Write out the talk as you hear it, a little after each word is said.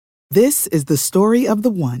This is the story of the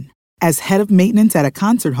one. As head of maintenance at a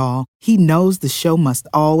concert hall, he knows the show must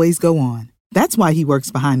always go on. That's why he works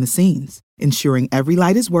behind the scenes, ensuring every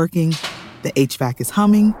light is working, the HVAC is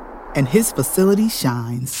humming, and his facility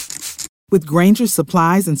shines. With Grainger's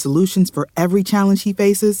supplies and solutions for every challenge he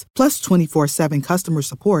faces, plus 24/7 customer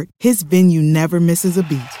support, his venue never misses a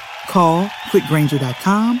beat. Call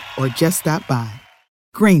quickgrainger.com or just stop by.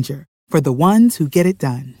 Grainger, for the ones who get it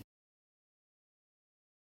done.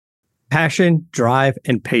 Passion, drive,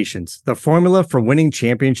 and patience. The formula for winning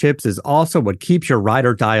championships is also what keeps your ride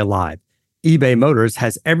or die alive. eBay Motors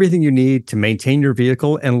has everything you need to maintain your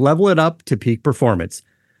vehicle and level it up to peak performance.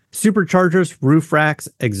 Superchargers, roof racks,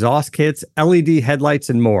 exhaust kits, LED headlights,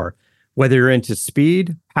 and more. Whether you're into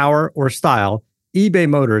speed, power, or style, eBay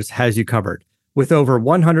Motors has you covered. With over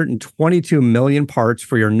 122 million parts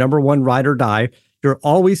for your number one ride or die, you'll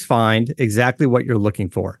always find exactly what you're looking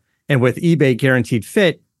for. And with eBay Guaranteed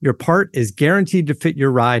Fit, your part is guaranteed to fit your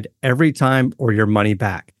ride every time or your money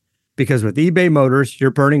back. Because with eBay Motors, you're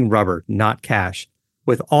burning rubber, not cash.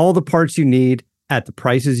 With all the parts you need at the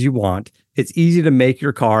prices you want, it's easy to make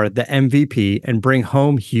your car the MVP and bring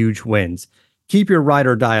home huge wins. Keep your ride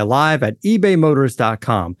or die alive at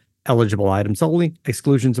ebaymotors.com. Eligible items only.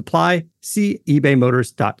 Exclusions apply. See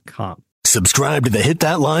ebaymotors.com. Subscribe to the Hit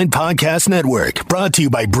That Line Podcast Network, brought to you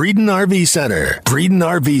by Breeden RV Center. Breeden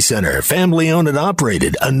RV Center, family owned and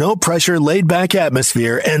operated, a no-pressure, laid-back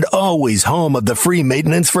atmosphere, and always home of the free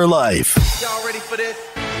maintenance for life. Y'all ready for this?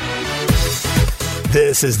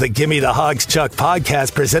 This is the Gimme the Hogs Chuck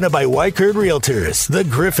podcast presented by Weichert Realtors, the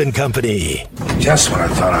Griffin Company. Just when I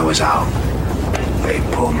thought I was out, they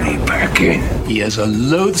pulled me back in. He is a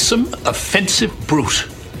loathsome, offensive brute.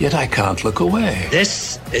 Yet I can't look away.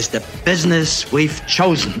 This is the business we've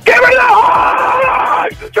chosen. Give me the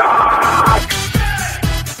Hogs Chuck!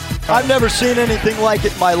 I've never seen anything like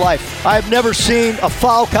it in my life. I've never seen a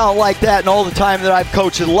foul count like that in all the time that I've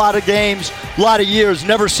coached. A lot of games, a lot of years,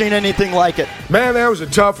 never seen anything like it. Man, that was a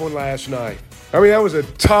tough one last night. I mean, that was a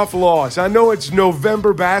tough loss. I know it's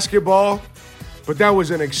November basketball, but that was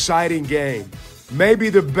an exciting game. Maybe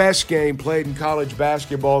the best game played in college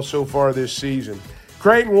basketball so far this season.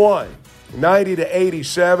 Creighton won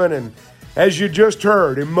 90-87, and as you just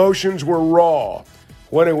heard, emotions were raw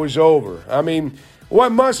when it was over. I mean,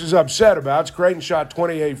 what Muss is upset about is Creighton shot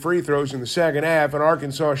 28 free throws in the second half, and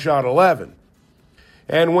Arkansas shot 11.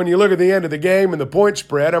 And when you look at the end of the game and the point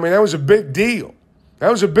spread, I mean, that was a big deal. That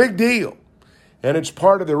was a big deal. And it's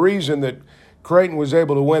part of the reason that Creighton was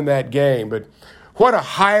able to win that game. But what a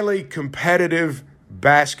highly competitive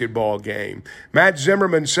basketball game. Matt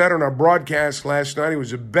Zimmerman said on our broadcast last night it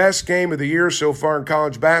was the best game of the year so far in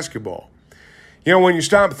college basketball. You know, when you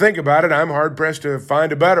stop and think about it, I'm hard-pressed to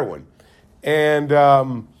find a better one. And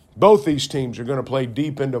both these teams are going to play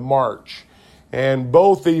deep into March. And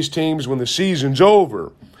both these teams, when the season's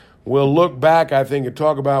over, will look back, I think, and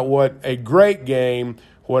talk about what a great game,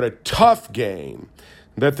 what a tough game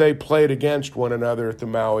that they played against one another at the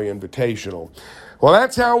Maui Invitational. Well,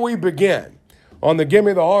 that's how we begin on the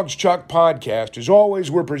Gimme the Hogs Chuck podcast. As always,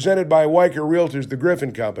 we're presented by Weichert Realtors, the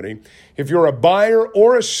Griffin Company. If you're a buyer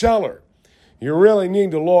or a seller, you really need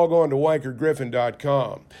to log on to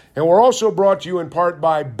WeichertGriffin.com. And we're also brought to you in part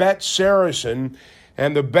by Bet Saracen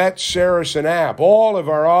and the Bet Saracen app. All of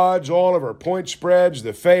our odds, all of our point spreads,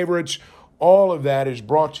 the favorites, all of that is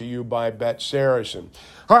brought to you by Bet Saracen.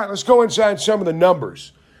 All right, let's go inside some of the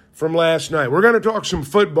numbers from last night. We're going to talk some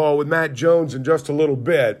football with Matt Jones in just a little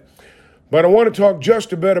bit. But I want to talk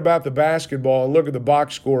just a bit about the basketball and look at the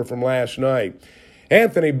box score from last night.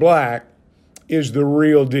 Anthony Black is the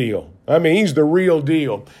real deal. I mean, he's the real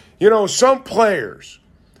deal. You know, some players,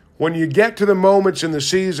 when you get to the moments in the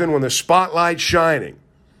season when the spotlight's shining,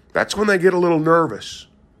 that's when they get a little nervous.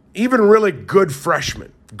 Even really good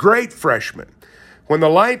freshmen, great freshmen, when the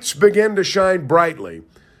lights begin to shine brightly,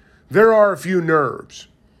 there are a few nerves.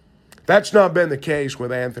 That's not been the case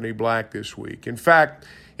with Anthony Black this week. In fact,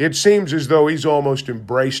 it seems as though he's almost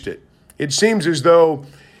embraced it. It seems as though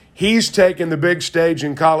he's taken the big stage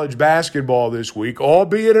in college basketball this week,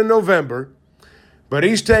 albeit in November, but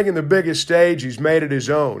he's taken the biggest stage. He's made it his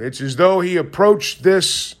own. It's as though he approached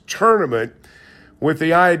this tournament with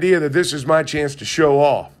the idea that this is my chance to show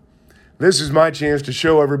off. This is my chance to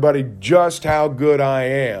show everybody just how good I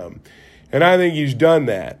am. And I think he's done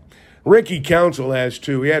that. Ricky Council has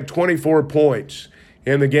too. He had 24 points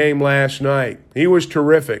in the game last night. He was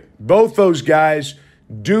terrific. Both those guys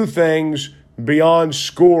do things beyond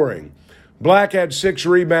scoring. Black had 6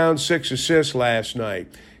 rebounds, 6 assists last night.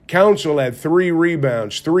 Council had 3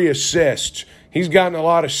 rebounds, 3 assists. He's gotten a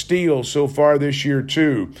lot of steals so far this year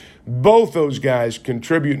too. Both those guys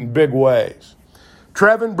contribute in big ways.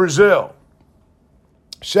 Trevin Brazile,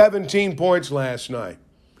 17 points last night.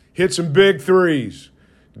 Hit some big threes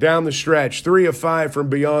down the stretch, 3 of 5 from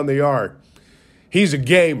beyond the arc. He's a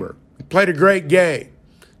gamer. He played a great game.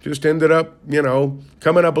 Just ended up,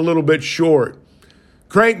 coming up a little bit short.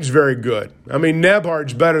 Creighton's very good. I mean,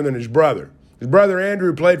 Nebhard's better than his brother. His brother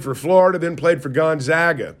Andrew played for Florida, then played for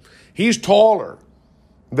Gonzaga. He's taller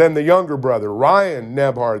than the younger brother, Ryan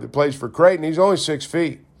Nebhard, that plays for Creighton. He's only 6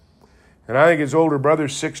 feet. And I think his older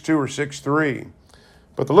brother's 6'2" or 6'3".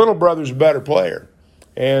 But the little brother's a better player.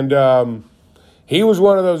 And he was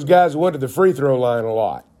one of those guys who went to the free throw line a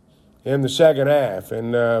lot in the second half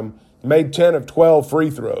and made 10 of 12 free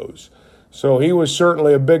throws. So he was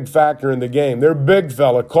certainly a big factor in the game. Their big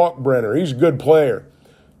fella, Kalkbrenner, he's a good player.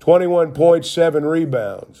 21 points, 7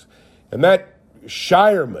 rebounds. And that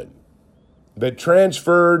Shireman that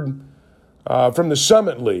transferred from the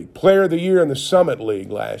Summit League, Player of the Year in the Summit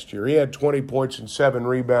League last year, he had 20 points and 7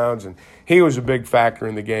 rebounds, and he was a big factor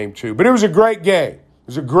in the game too. But it was a great game. It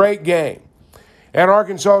was a great game. And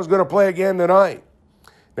Arkansas is going to play again tonight.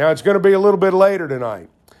 Now, it's going to be a little bit later tonight.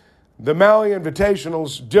 The Maui Invitational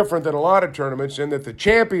is different than a lot of tournaments in that the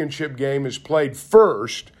championship game is played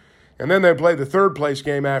first, and then they play the third-place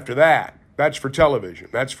game after that. That's for television.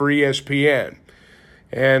 That's for ESPN.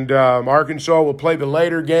 And Arkansas will play the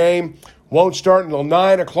later game. Won't start until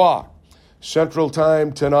 9 o'clock Central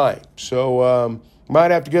Time tonight. So might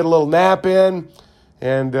have to get a little nap in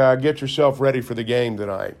and get yourself ready for the game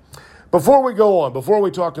tonight. Before we go on, before we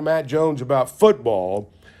talk to Matt Jones about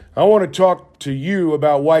football, I want to talk to you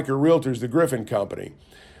about Weichert Realtors, the Griffin Company.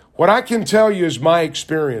 What I can tell you is my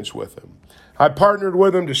experience with them. I partnered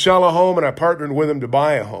with them to sell a home, and I partnered with them to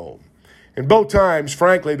buy a home. And both times,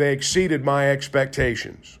 frankly, they exceeded my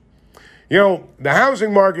expectations. The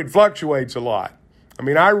housing market fluctuates a lot. I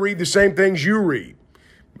mean, I read the same things you read,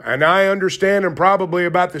 and I understand them probably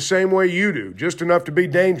about the same way you do, just enough to be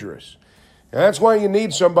dangerous. And that's why you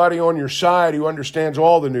need somebody on your side who understands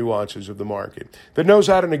all the nuances of the market, that knows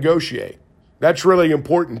how to negotiate. That's really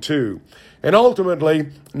important too. And ultimately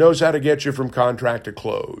knows how to get you from contract to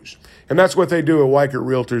close. And that's what they do at Weichert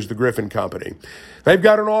Realtors, the Griffin Company. They've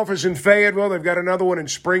got an office in Fayetteville. They've got another one in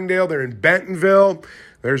Springdale. They're in Bentonville.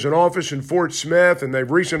 There's an office in Fort Smith, and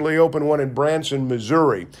they've recently opened one in Branson,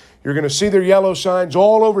 Missouri. You're going to see their yellow signs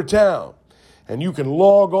all over town. And you can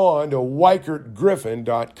log on to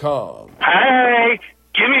WeichertGriffin.com. Hey,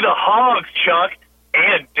 give me the hogs, Chuck,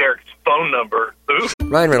 and Derek's phone number. Oof.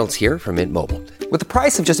 Ryan Reynolds here from Mint Mobile. With the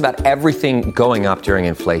price of just about everything going up during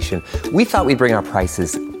inflation, we thought we'd bring our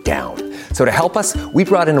prices down. So to help us, we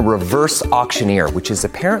brought in a reverse auctioneer, which is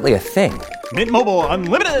apparently a thing. Mint Mobile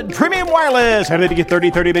Unlimited Premium Wireless. How to get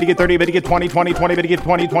 30, 30, bit to get 30, bit to get 20, 20, 20, bit to get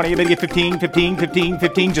 20, 20, bit to get 15, 15, 15,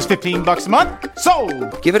 15, just $15 a month?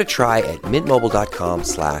 Sold! Give it a try at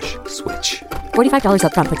mintmobile.com/switch. $45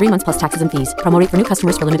 up front for 3 months plus taxes and fees. Promo rate for new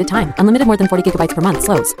customers for limited time. Unlimited more than 40 gigabytes per month.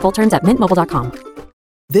 Slows full terms at mintmobile.com.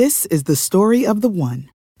 This is the story of the one.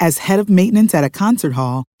 As head of maintenance at a concert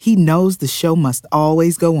hall, he knows the show must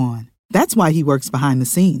always go on. That's why he works behind the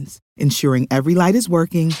scenes, ensuring every light is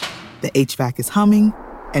working, the HVAC is humming,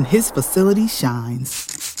 and his facility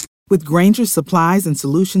shines. With Grainger's supplies and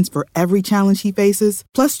solutions for every challenge he faces,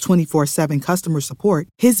 plus 24/7 customer support,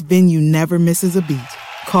 his venue never misses a beat.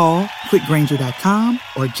 Call quickgrainger.com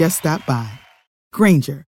or just stop by.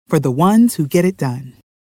 Grainger, for the ones who get it done.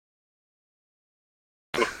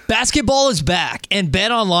 Basketball is back, and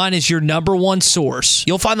BetOnline is your #1 source.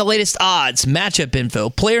 You'll find the latest odds, matchup info,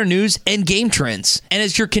 player news, and game trends. And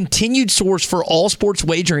as your continued source for all sports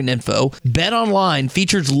wagering info, BetOnline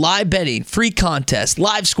features live betting, free contests,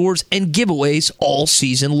 live scores, and giveaways all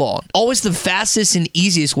season long. Always the fastest and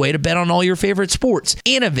easiest way to bet on all your favorite sports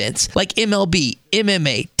and events like MLB,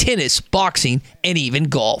 MMA, tennis, boxing, and even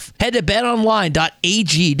golf. Head to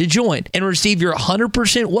betonline.ag to join and receive your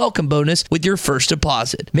 100% welcome bonus with your first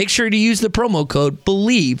deposit. Make sure to use the promo code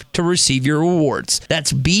BELIEVE to receive your rewards.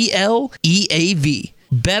 That's BLEAV.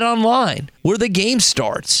 Bet Online, where the game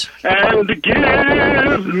starts. And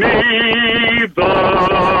give me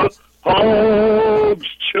the hogs,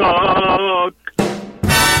 Chuck.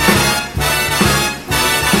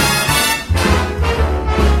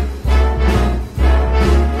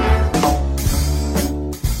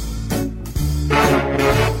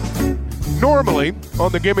 Normally,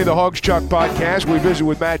 on the Gimme the Hogs Chuck podcast, we visit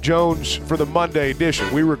with Matt Jones for the Monday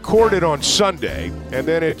edition. We record it on Sunday, and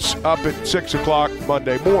then it's up at 6 o'clock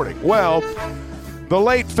Monday morning. Well, the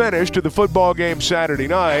late finish to the football game Saturday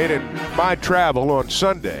night and my travel on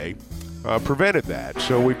Sunday prevented that.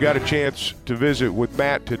 So we've got a chance to visit with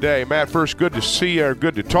Matt today. Matt, first, good to see you, or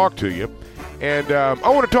good to talk to you. And I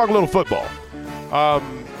want to talk a little football.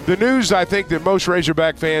 The news I think that most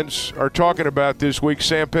Razorback fans are talking about this week,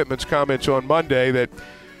 Sam Pittman's comments on Monday, that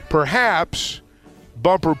perhaps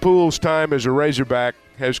Bumper Poole's time as a Razorback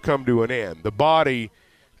has come to an end. The body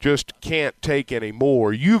just can't take any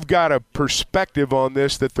more. You've got a perspective on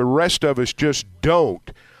this that the rest of us just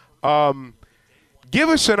don't. Give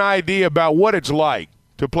us an idea about what it's like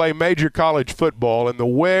to play major college football and the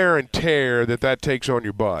wear and tear that takes on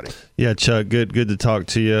your body. Yeah, Chuck, good to talk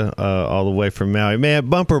to you all the way from Maui. Man,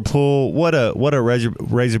 Bumper Poole, what a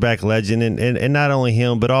Razorback legend, and not only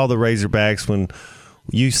him, but all the Razorbacks. When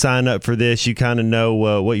you sign up for this, you kind of know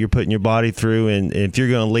what you're putting your body through, and if you're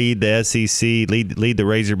going to lead the SEC, lead the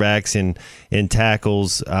Razorbacks in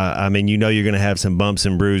tackles, I mean, you know you're going to have some bumps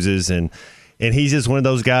and bruises, and he's just one of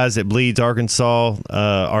those guys that bleeds Arkansas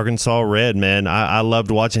red, man. I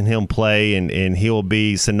loved watching him play, and he'll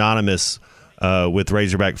be synonymous with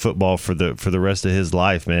Razorback football for the rest of his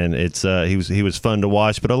life, man. It's he was fun to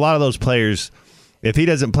watch, but a lot of those players, if he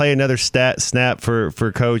doesn't play another snap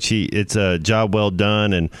for Coach, it's a job well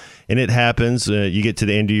done, and it happens. You get to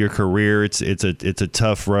the end of your career, it's a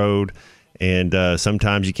tough road, and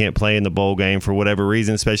sometimes you can't play in the bowl game for whatever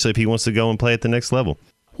reason, especially if he wants to go and play at the next level.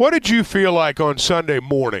 What did you feel like on Sunday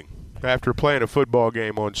morning after playing a football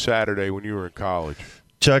game on Saturday when you were in college?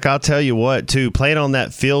 Chuck, I'll tell you what, too, playing on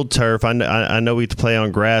that field turf, I know we play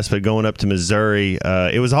on grass, but going up to Missouri,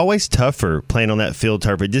 it was always tougher playing on that field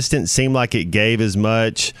turf. It just didn't seem like it gave as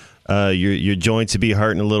much. Your joints would be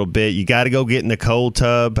hurting a little bit. You got to go get in the cold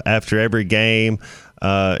tub after every game.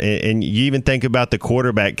 And you even think about the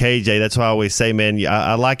quarterback, KJ. That's why I always say, man,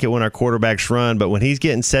 I like it when our quarterbacks run, but when he's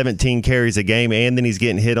getting 17 carries a game and then he's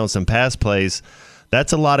getting hit on some pass plays,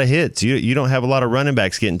 that's a lot of hits. You don't have a lot of running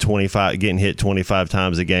backs getting hit 25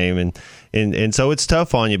 times a game, and so it's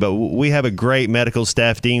tough on you. But we have a great medical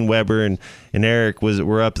staff. Dean Weber and Eric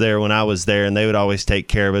were up there when I was there, and they would always take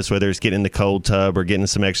care of us, whether it's getting in the cold tub or getting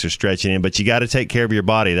some extra stretching in. But you got to take care of your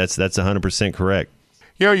body. That's 100% correct.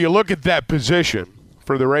 You know, you look at that position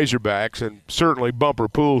for the Razorbacks, and certainly Bumper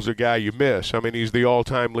Poole's a guy you miss. I mean, he's the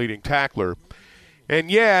all-time leading tackler. And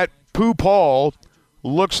yet, Pooh Paul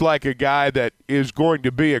looks like a guy that is going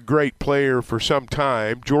to be a great player for some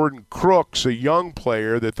time. Jordan Crook's a young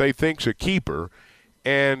player that they think's a keeper.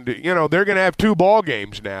 And, you know, they're going to have two ball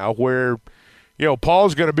games now where, you know,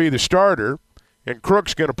 Paul's going to be the starter and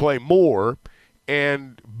Crook's going to play more.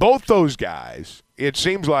 And both those guys, it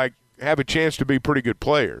seems like, have a chance to be pretty good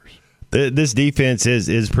players. This defense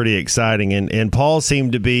is pretty exciting, and Paul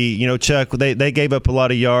seemed to be, you know, Chuck, they gave up a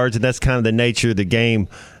lot of yards, and that's kind of the nature of the game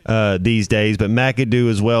these days, but McAdoo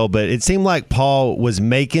as well. But it seemed like Paul was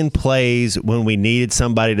making plays when we needed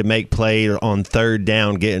somebody to make play on third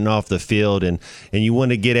down, getting off the field, and you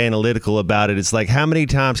want to get analytical about it. It's like, how many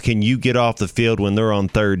times can you get off the field when they're on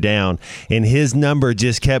third down? And his number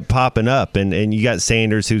just kept popping up, and you got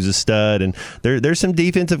Sanders, who's a stud, and there's some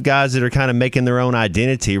defensive guys that are kind of making their own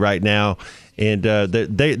identity right now. And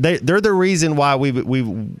they're the reason why we've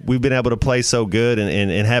been able to play so good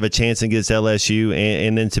and have a chance against LSU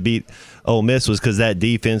and then to beat Ole Miss was because that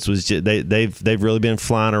defense was just, they've really been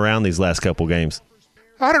flying around these last couple games.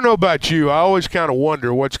 I don't know about you. I always kind of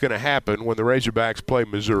wonder what's going to happen when the Razorbacks play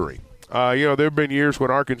Missouri. You know, there have been years when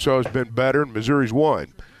Arkansas has been better and Missouri's won.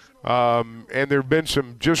 And there have been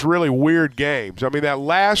some just really weird games. I mean, that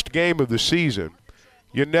last game of the season,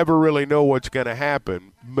 you never really know what's going to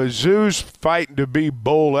happen. Mizzou's fighting to be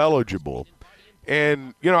bowl eligible.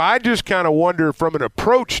 And, you know, I just kind of wonder from an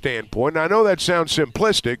approach standpoint, and I know that sounds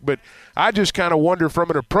simplistic, but I just kind of wonder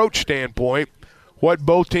from an approach standpoint what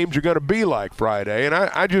both teams are going to be like Friday. And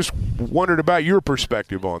I just wondered about your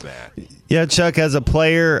perspective on that. Yeah, Chuck, as a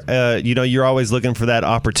player, you know, you're always looking for that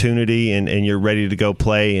opportunity and you're ready to go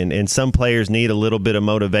play. And some players need a little bit of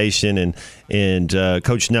motivation. And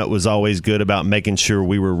Coach Nutt was always good about making sure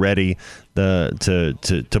we were ready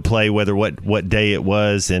to play, whether what day it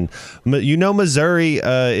was. And, you know, Missouri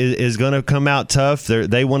is going to come out tough.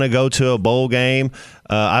 They want to go to a bowl game.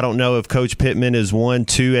 I don't know if Coach Pittman has won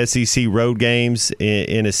 2 SEC road games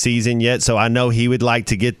in a season yet, so I know he would like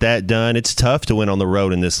to get that done. It's tough to win on the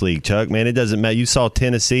road in this league, Chuck. Man, it doesn't matter. You saw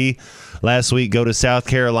Tennessee last week go to South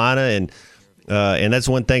Carolina, and that's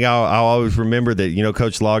one thing I'll always remember that, you know,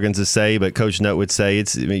 Coach Loggins would say, but Coach Nutt would say,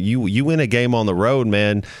 you win a game on the road,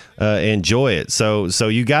 man, enjoy it. So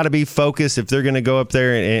you got to be focused if they're going to go up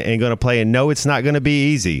there and going to play. And no, it's not going to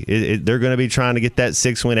be easy. They're going to be trying to get that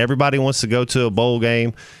 6th win. Everybody wants to go to a bowl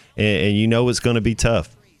game, and you know it's going to be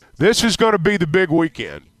tough. This is going to be the big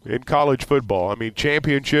weekend. in college football. I mean,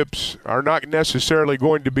 championships are not necessarily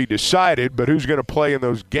going to be decided, but who's going to play in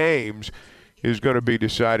those games is going to be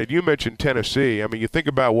decided. You mentioned Tennessee. I mean, you think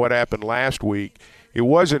about what happened last week. It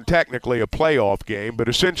wasn't technically a playoff game, but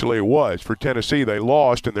essentially it was. For Tennessee, they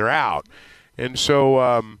lost and they're out. And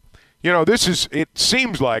so, it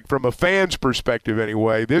seems like, from a fan's perspective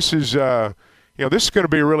anyway, this is going to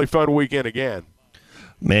be a really fun weekend again.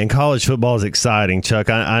 Man, college football is exciting, Chuck.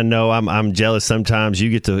 I know I'm jealous sometimes.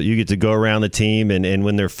 You get to go around the team and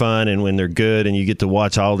when they're fun and when they're good, and you get to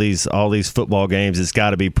watch all these football games. It's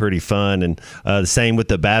got to be pretty fun, and the same with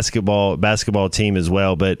the basketball team as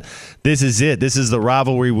well. But this is it. This is the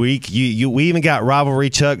rivalry week. We even got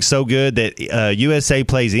rivalry, Chuck, so good that USA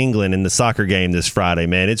plays England in the soccer game this Friday.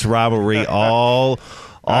 Man, it's rivalry all.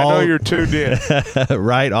 I know you're tuned in.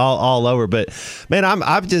 Right, all over. But, man,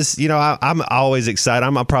 I'm just, I'm always excited.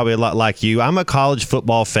 I'm probably a lot like you. I'm a college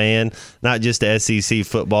football fan, not just the SEC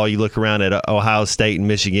football. You look around at Ohio State and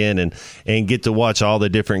Michigan and get to watch all the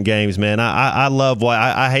different games, man. I love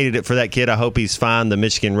I hated it for that kid. I hope he's fine, the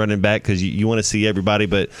Michigan running back, because you want to see everybody.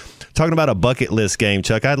 But talking about a bucket list game,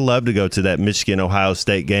 Chuck, I'd love to go to that Michigan-Ohio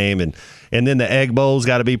State game. And then the Egg Bowl's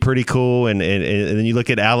got to be pretty cool. And then you look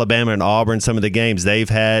at Alabama and Auburn, some of the games they've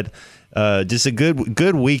had. Just a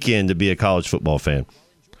good weekend to be a college football fan.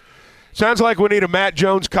 Sounds like we need a Matt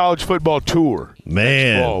Jones college football tour.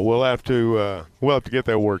 Man. Next fall. We'll have to get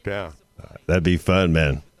that worked out. That'd be fun,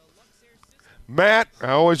 man. Matt,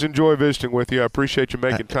 I always enjoy visiting with you. I appreciate you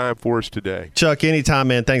making time for us today. Chuck, anytime,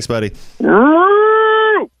 man. Thanks, buddy. Give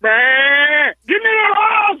me the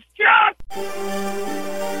house, Chuck!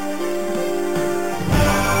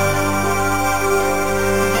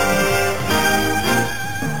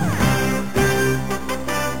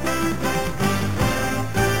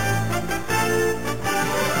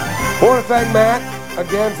 I want to thank Matt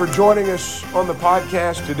again for joining us on the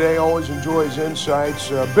podcast today. Always enjoy his insights.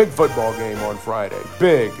 Big football game on Friday.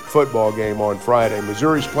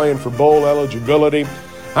 Missouri's playing for bowl eligibility.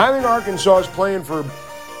 I think Arkansas is playing for,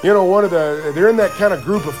 they're in that kind of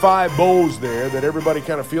group of 5 bowls there that everybody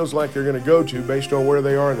kind of feels like they're going to go to based on where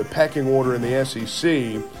they are in the pecking order in the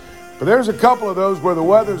SEC. But there's a couple of those where the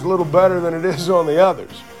weather's a little better than it is on the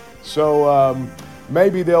others. So,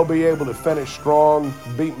 maybe they'll be able to finish strong,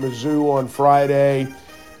 beat Mizzou on Friday,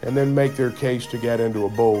 and then make their case to get into a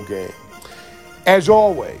bowl game. As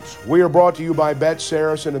always, we are brought to you by Bet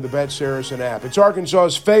Saracen and the Bet Saracen app. It's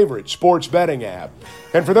Arkansas's favorite sports betting app.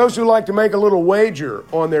 And for those who like to make a little wager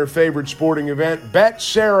on their favorite sporting event, Bet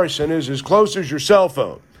Saracen is as close as your cell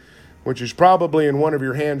phone, which is probably in one of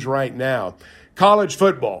your hands right now. College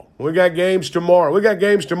football. We got games tomorrow. We got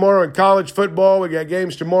games tomorrow in college football. We got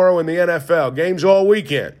games tomorrow in the NFL. Games all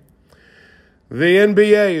weekend. The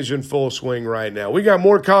NBA is in full swing right now. We got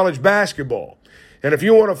more college basketball. And if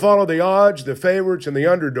you want to follow the odds, the favorites, and the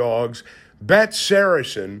underdogs, Bet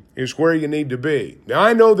Saracen is where you need to be. Now,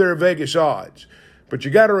 I know there are Vegas odds, but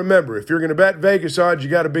you got to remember, if you're going to bet Vegas odds, you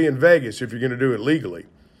got to be in Vegas if you're going to do it legally.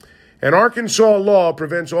 And Arkansas law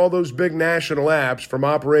prevents all those big national apps from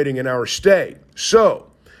operating in our state.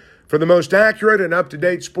 So, for the most accurate and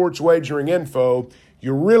up-to-date sports wagering info,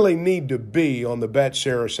 you really need to be on the Bet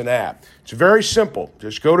Saracen app. It's very simple.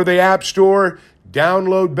 Just go to the App Store,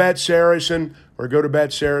 download Bet Saracen, or go to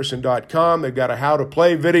BetSaracen.com. They've got a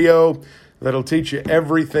how-to-play video that'll teach you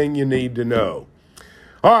everything you need to know.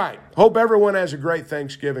 All right. Hope everyone has a great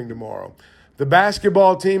Thanksgiving tomorrow. The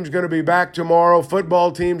basketball team's going to be back tomorrow.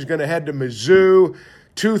 Football team's going to head to Mizzou,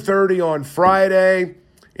 2:30 on Friday.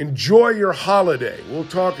 Enjoy your holiday. We'll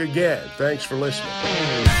talk again. Thanks for listening.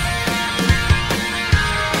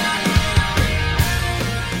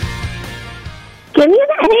 Give me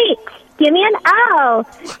an H. Give me an O.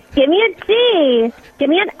 Give me a G. Give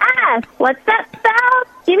me an S. What's that spell?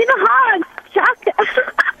 Give me the hogs, Chuck.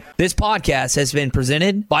 This podcast has been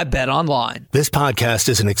presented by Bet Online. This podcast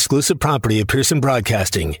is an exclusive property of Pearson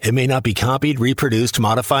Broadcasting. It may not be copied, reproduced,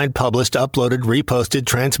 modified, published, uploaded, reposted,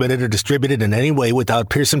 transmitted, or distributed in any way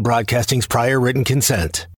without Pearson Broadcasting's prior written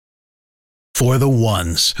consent. For the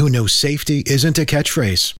ones who know safety isn't a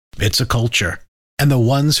catchphrase, it's a culture. And the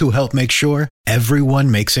ones who help make sure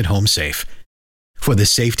everyone makes it home safe. For the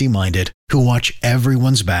safety-minded who watch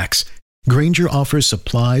everyone's backs, Grainger offers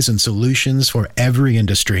supplies and solutions for every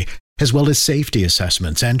industry, as well as safety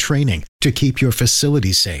assessments and training to keep your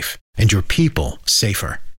facilities safe and your people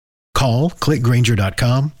safer. Call, click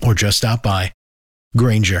Grainger.com, or just stop by.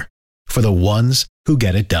 Grainger, for the ones who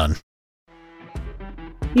get it done.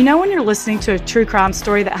 You know when you're listening to a true crime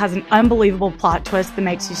story that has an unbelievable plot twist that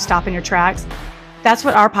makes you stop in your tracks? That's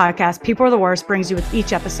what our podcast, People Are the Worst, brings you with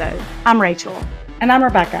each episode. I'm Rachel. And I'm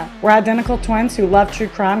Rebecca. We're identical twins who love true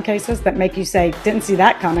crime cases that make you say, didn't see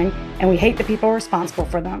that coming, and we hate the people responsible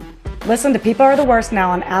for them. Listen to People Are the Worst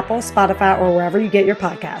now on Apple, Spotify, or wherever you get your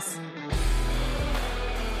podcasts.